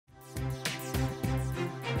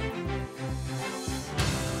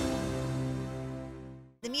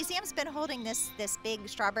museum's been holding this big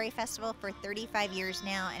strawberry festival for 35 years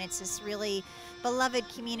now, and it's this really beloved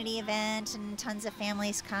community event, and tons of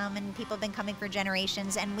families come, and people have been coming for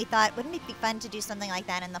generations, and we thought, wouldn't it be fun to do something like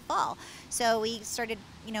that in the fall? So we started,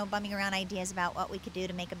 bumming around ideas about what we could do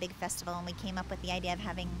to make a big festival, and we came up with the idea of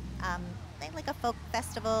having like a folk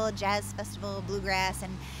festival, a jazz festival, bluegrass,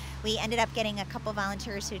 and we ended up getting a couple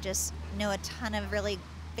volunteers who just know a ton of really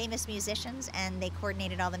famous musicians, and they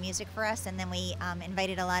coordinated all the music for us, and then we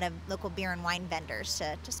invited a lot of local beer and wine vendors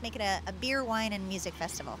to just make it a beer, wine, and music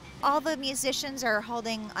festival. All the musicians are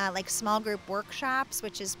holding like small group workshops,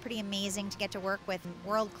 which is pretty amazing to get to work with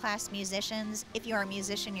world-class musicians. If you are a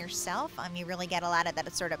musician yourself, you really get a lot of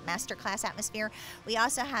that sort of masterclass atmosphere. We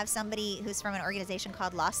also have somebody who's from an organization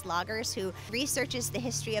called Lost Loggers who researches the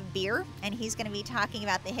history of beer, and he's going to be talking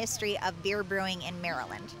about the history of beer brewing in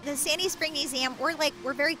Maryland. The Sandy Spring Museum, we're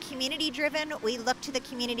very community driven. We look to the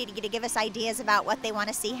community to give us ideas about what they want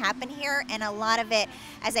to see happen here, and a lot of it,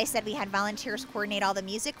 as I said, we had volunteers coordinate all the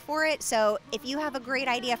music for it. So if you have a great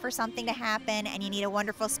idea for something to happen and you need a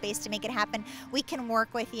wonderful space to make it happen, we can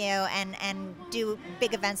work with you and do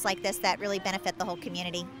big events like this that really benefit the whole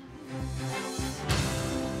community.